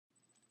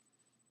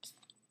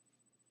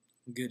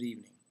Good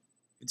evening.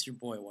 It's your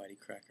boy,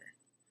 ytcracker.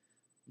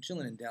 I'm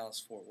chilling in Dallas,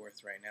 Fort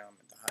Worth right now. I'm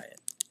at the Hyatt.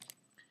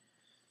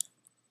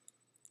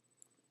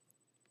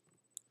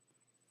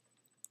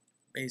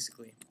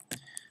 Basically,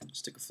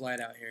 just took a flight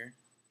out here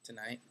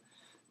tonight.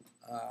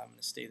 I'm going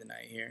to stay the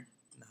night here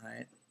in the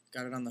Hyatt.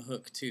 Got it on the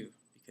hook, too,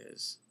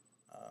 because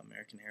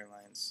American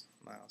Airlines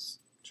miles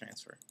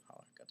transfer.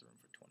 Holler, got the room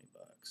for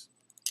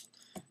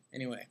 $20.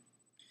 Anyway,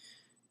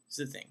 this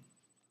is the thing.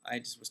 I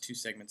just was 2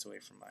 segments away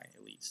from my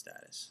elite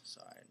status,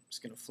 so I'm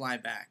just going to fly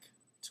back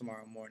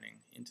tomorrow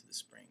morning into the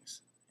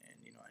Springs, and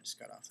I just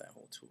got off that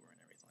whole tour and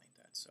everything like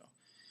that, so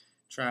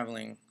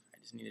traveling, I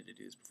just needed to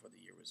do this before the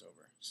year was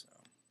over, so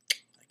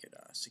I could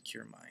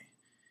secure my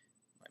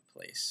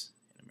place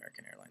in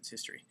American Airlines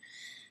history.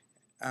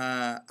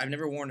 I've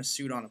never worn a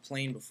suit on a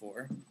plane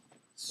before,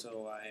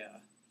 so I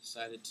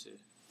decided to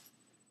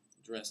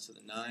dress to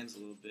the nines a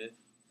little bit.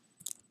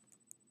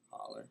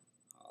 Holler.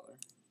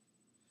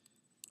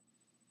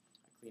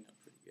 Clean up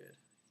pretty good, I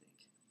think.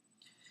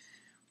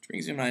 Which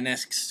brings me to my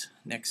next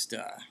little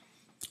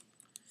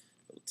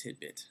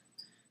tidbit.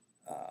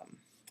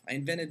 I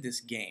invented this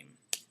game,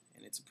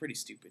 and it's a pretty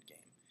stupid game.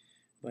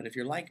 But if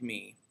you're like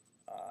me,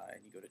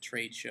 and you go to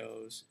trade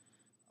shows,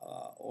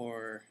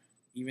 or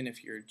even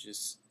if you're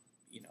just,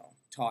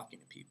 talking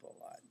to people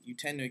a lot, you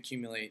tend to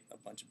accumulate a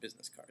bunch of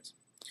business cards.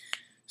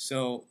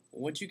 So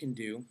what you can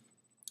do,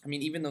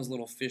 even those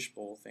little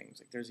fishbowl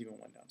things, like there's even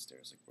one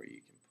downstairs, like where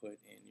you can put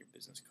in your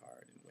business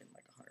card and win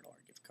like a $100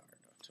 gift card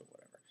to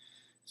whatever.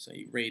 So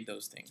you raid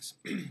those things.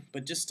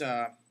 But just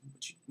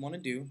what you want to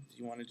do is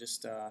you want to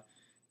just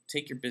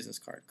take your business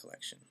card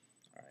collection.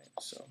 All right.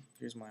 So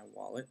here's my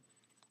wallet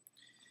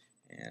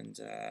and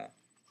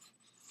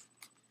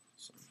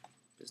some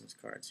business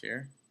cards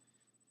here,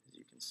 as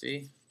you can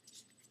see.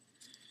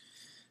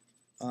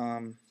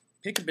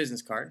 Pick a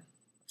business card of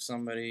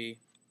somebody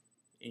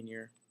in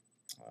your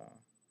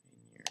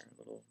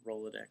little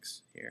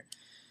Rolodex here.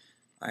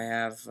 I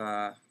have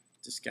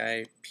this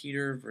guy,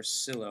 Peter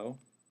Versillo,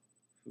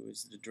 who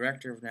is the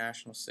Director of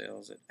National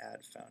Sales at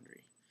Ad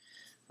Foundry.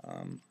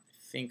 I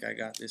think I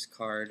got this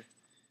card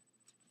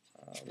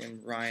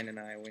when Ryan and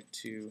I went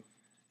to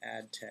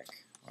Ad Tech,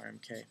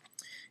 RMK,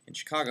 in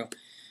Chicago.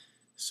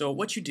 So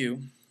what you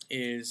do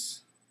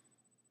is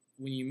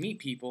when you meet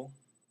people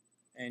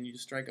and you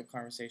just strike up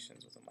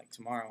conversations with them, like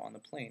tomorrow on the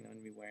plane, I'm going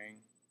to be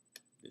wearing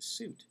this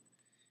suit.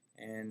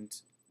 And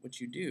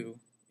what you do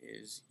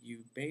is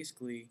you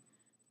basically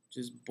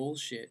just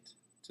bullshit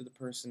to the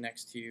person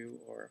next to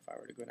you, or if I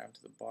were to go down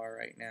to the bar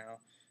right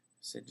now,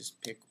 said just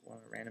pick one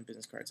of the random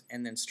business cards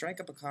and then strike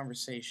up a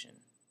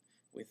conversation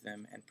with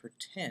them and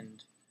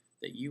pretend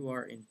that you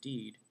are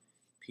indeed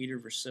Peter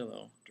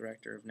Versillo,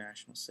 Director of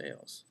National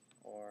Sales,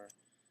 or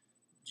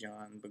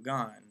John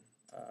Bagan,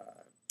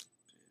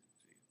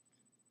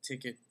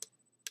 ticket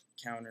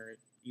counter at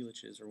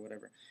Elitch's or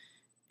whatever,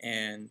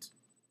 and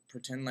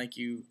pretend like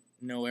you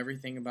know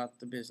everything about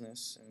the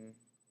business and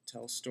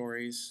tell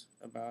stories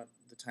about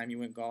the time you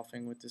went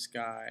golfing with this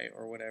guy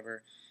or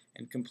whatever,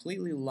 and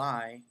completely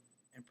lie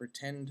and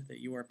pretend that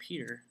you are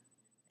Peter,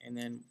 and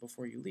then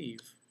before you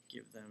leave,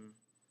 give them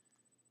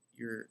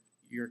your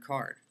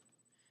card.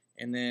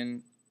 And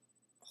then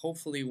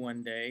hopefully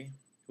one day,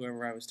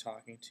 whoever I was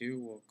talking to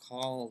will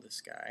call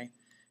this guy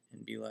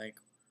and be like,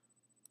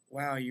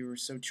 wow, you were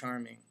so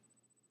charming,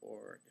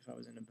 or if I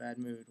was in a bad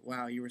mood,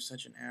 wow, you were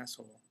such an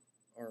asshole,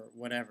 or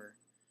whatever.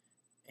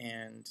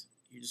 And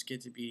you just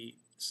get to be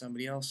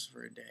somebody else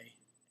for a day,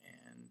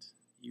 and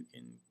you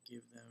can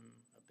give them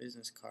a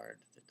business card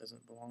that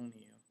doesn't belong to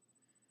you.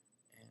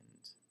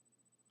 And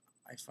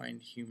I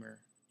find humor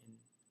in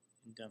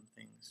dumb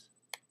things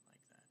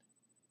like that.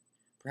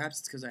 Perhaps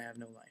it's because I have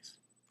no life.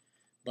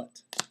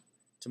 But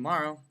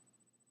tomorrow,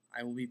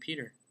 I will be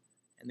Peter,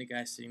 and the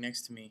guy sitting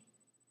next to me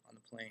on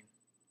the plane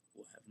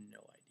will have no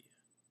idea.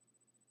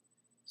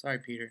 Sorry,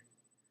 Peter.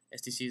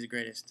 STC is the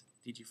greatest.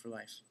 DG for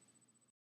life.